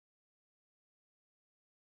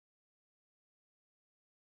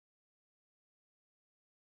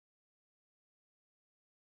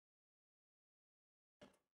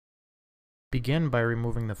Begin by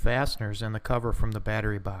removing the fasteners and the cover from the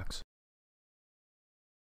battery box.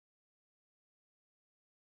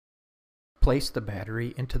 Place the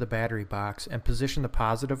battery into the battery box and position the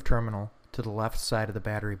positive terminal to the left side of the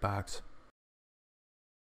battery box.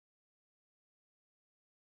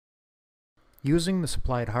 Using the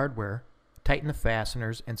supplied hardware, tighten the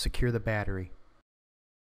fasteners and secure the battery.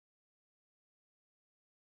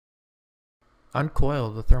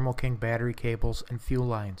 Uncoil the Thermo King battery cables and fuel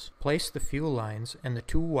lines. Place the fuel lines and the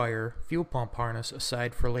 2-wire fuel pump harness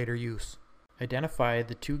aside for later use. Identify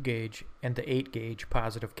the 2-gauge and the 8-gauge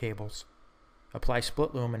positive cables. Apply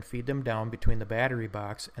split loom and feed them down between the battery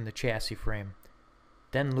box and the chassis frame.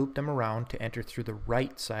 Then loop them around to enter through the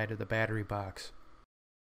right side of the battery box.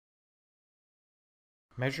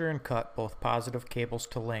 Measure and cut both positive cables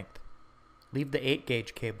to length. Leave the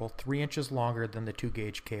 8-gauge cable 3 inches longer than the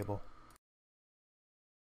 2-gauge cable.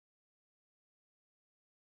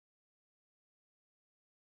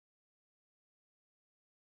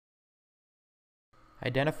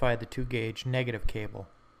 Identify the 2-gauge negative cable.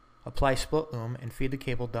 Apply split loom and feed the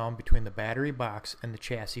cable down between the battery box and the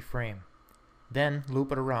chassis frame. Then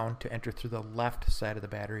loop it around to enter through the left side of the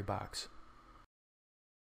battery box.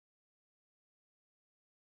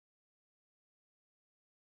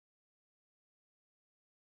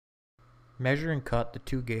 Measure and cut the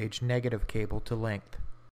 2-gauge negative cable to length.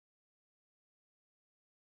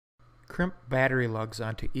 Crimp battery lugs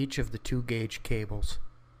onto each of the 2-gauge cables.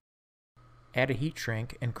 Add a heat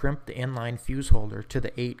shrink and crimp the inline fuse holder to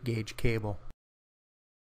the 8-gauge cable.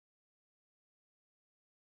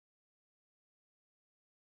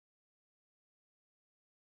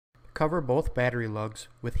 Cover both battery lugs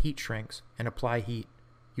with heat shrinks and apply heat.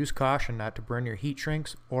 Use caution not to burn your heat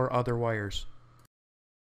shrinks or other wires.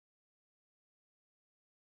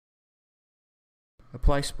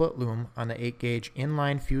 Apply split loom on the 8-gauge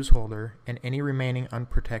inline fuse holder and any remaining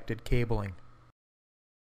unprotected cabling.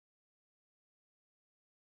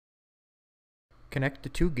 Connect the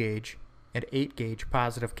 2-gauge and 8-gauge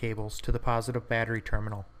positive cables to the positive battery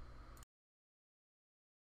terminal.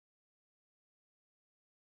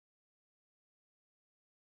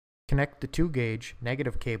 Connect the 2-gauge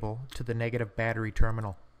negative cable to the negative battery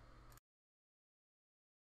terminal.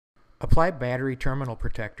 Apply battery terminal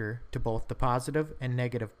protector to both the positive and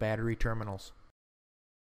negative battery terminals.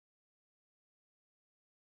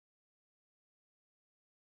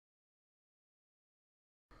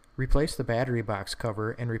 Replace the battery box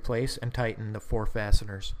cover and replace and tighten the 4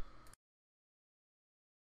 fasteners.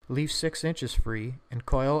 Leave 6 inches free and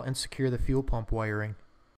coil and secure the fuel pump wiring.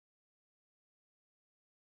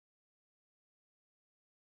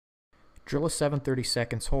 Drill a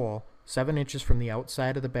 7/32 hole 7 inches from the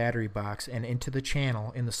outside of the battery box and into the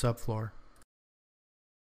channel in the subfloor.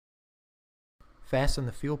 Fasten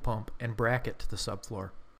the fuel pump and bracket to the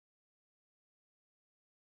subfloor.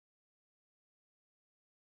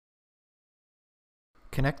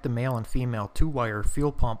 Connect the male and female 2-wire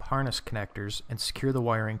fuel pump harness connectors and secure the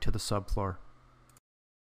wiring to the subfloor.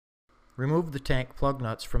 Remove the tank plug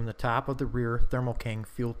nuts from the top of the rear Thermo King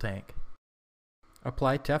fuel tank.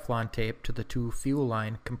 Apply Teflon tape to the 2 fuel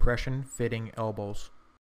line compression fitting elbows.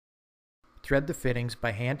 Thread the fittings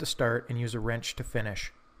by hand to start and use a wrench to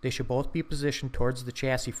finish. They should both be positioned towards the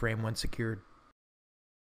chassis frame when secured.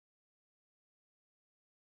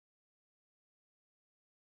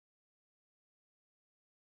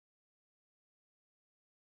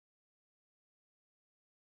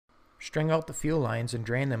 String out the fuel lines and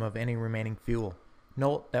drain them of any remaining fuel.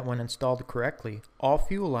 Note that when installed correctly, all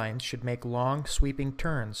fuel lines should make long, sweeping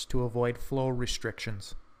turns to avoid flow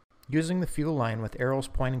restrictions. Using the fuel line with arrows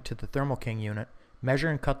pointing to the Thermo King unit, measure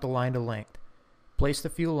and cut the line to length. Place the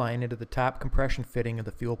fuel line into the top compression fitting of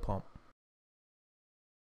the fuel pump.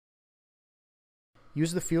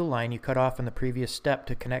 Use the fuel line you cut off in the previous step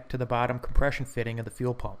to connect to the bottom compression fitting of the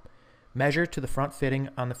fuel pump. Measure to the front fitting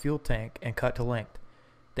on the fuel tank and cut to length.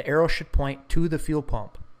 The arrow should point to the fuel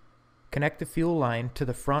pump. Connect the fuel line to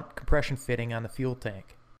the front compression fitting on the fuel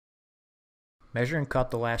tank. Measure and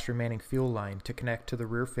cut the last remaining fuel line to connect to the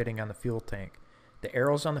rear fitting on the fuel tank. The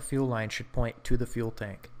arrows on the fuel line should point to the fuel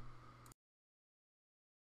tank.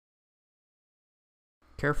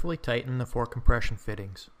 Carefully tighten the 4 compression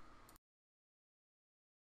fittings.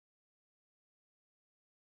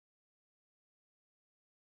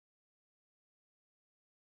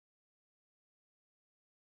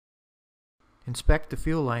 Inspect the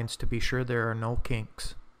fuel lines to be sure there are no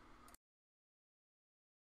kinks.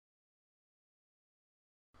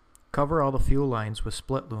 Cover all the fuel lines with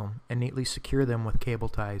split loom and neatly secure them with cable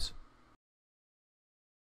ties.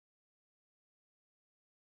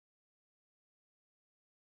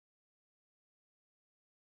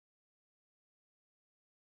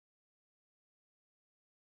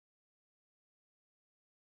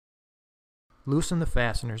 Loosen the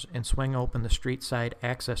fasteners and swing open the street side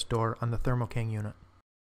access door on the Thermo King unit.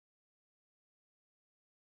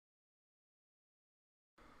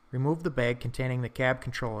 Remove the bag containing the cab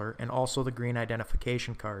controller and also the green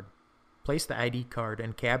identification card. Place the ID card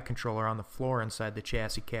and cab controller on the floor inside the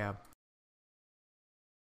chassis cab.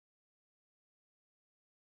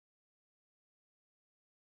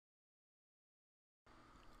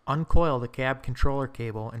 Uncoil the cab controller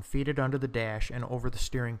cable and feed it under the dash and over the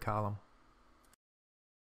steering column.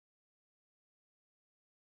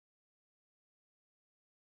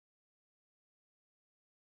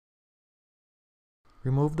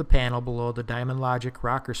 Remove the panel below the Diamond Logic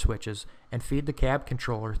rocker switches and feed the cab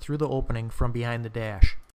controller through the opening from behind the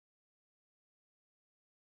dash.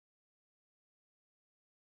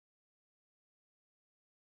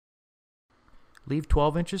 Leave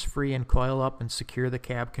 12 inches free and coil up and secure the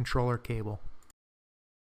cab controller cable.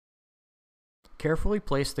 Carefully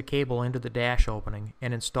place the cable into the dash opening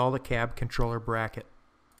and install the cab controller bracket.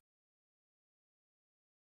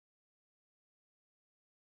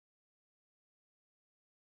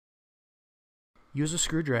 Use a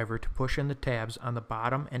screwdriver to push in the tabs on the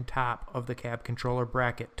bottom and top of the cab controller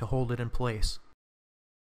bracket to hold it in place.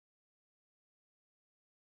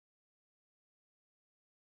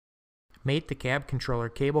 Mate the cab controller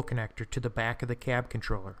cable connector to the back of the cab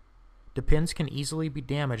controller. The pins can easily be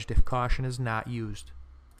damaged if caution is not used.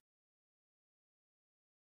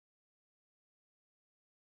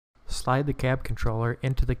 Slide the cab controller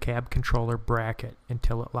into the cab controller bracket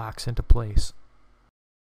until it locks into place.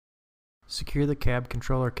 Secure the cab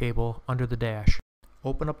controller cable under the dash.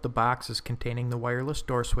 Open up the boxes containing the wireless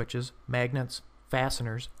door switches, magnets,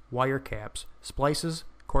 fasteners, wire caps, splices,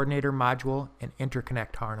 coordinator module, and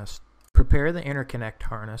interconnect harness. Prepare the interconnect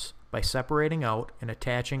harness by separating out and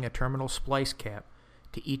attaching a terminal splice cap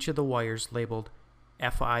to each of the wires labeled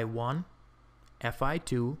FI1,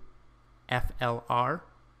 FI2, FLR,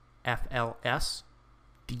 FLS,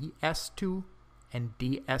 DS2, and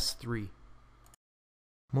DS3.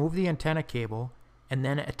 Move the antenna cable and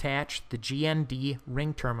then attach the GND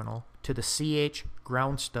ring terminal to the CH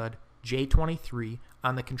ground stud J23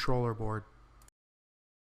 on the controller board.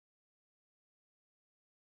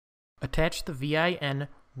 Attach the VIN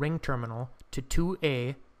ring terminal to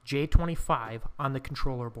 2A J25 on the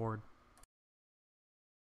controller board.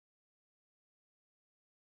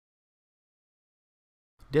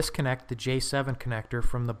 Disconnect the J7 connector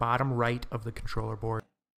from the bottom right of the controller board.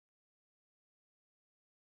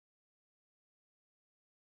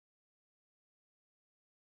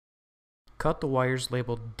 Cut the wires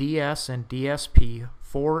labeled DS and DSP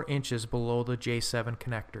 4 inches below the J7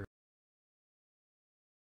 connector.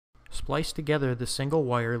 Splice together the single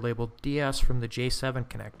wire labeled DS from the J7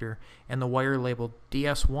 connector and the wire labeled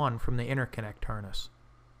DS1 from the interconnect harness.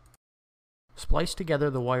 Splice together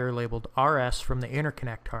the wire labeled RS from the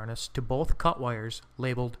interconnect harness to both cut wires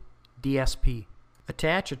labeled DSP.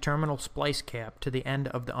 Attach a terminal splice cap to the end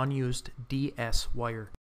of the unused DS wire.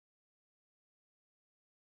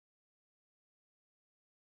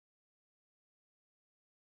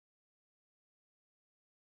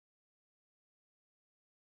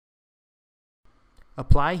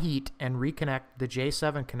 Apply heat and reconnect the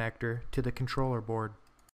J7 connector to the controller board.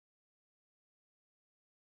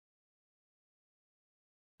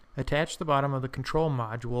 Attach the bottom of the control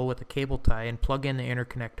module with a cable tie and plug in the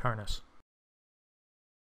interconnect harness.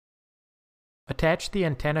 Attach the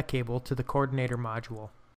antenna cable to the coordinator module.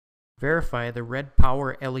 Verify the red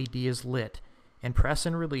power LED is lit and press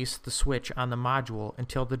and release the switch on the module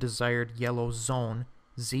until the desired yellow zone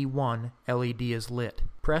Z1 LED is lit.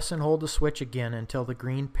 Press and hold the switch again until the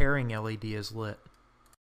green pairing LED is lit.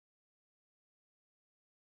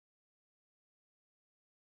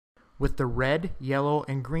 With the red, yellow,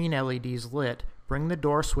 and green LEDs lit, bring the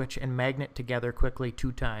door switch and magnet together quickly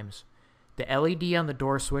 2 times. The LED on the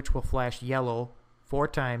door switch will flash yellow 4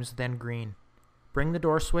 times, then green. Bring the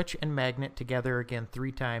door switch and magnet together again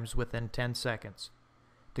 3 times within 10 seconds.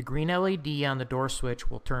 The green LED on the door switch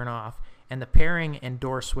will turn off, and the pairing and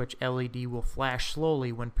door switch LED will flash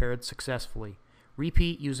slowly when paired successfully.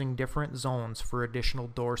 Repeat using different zones for additional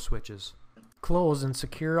door switches. Close and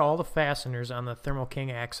secure all the fasteners on the Thermo King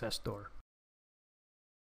access door.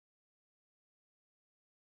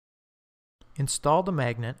 Install the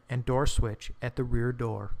magnet and door switch at the rear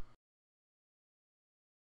door.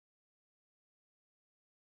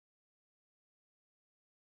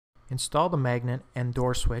 Install the magnet and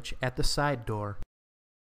door switch at the side door.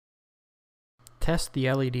 Test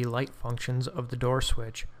the LED light functions of the door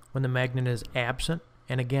switch when the magnet is absent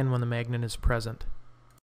and again when the magnet is present.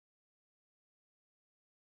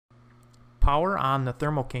 Power on the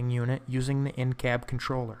Thermo King unit using the in-cab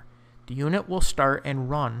controller. The unit will start and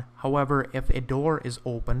run. However, if a door is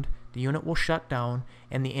opened, the unit will shut down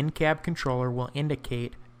and the in-cab controller will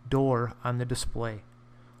indicate door on the display.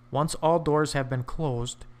 Once all doors have been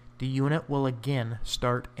closed, the unit will again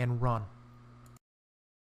start and run.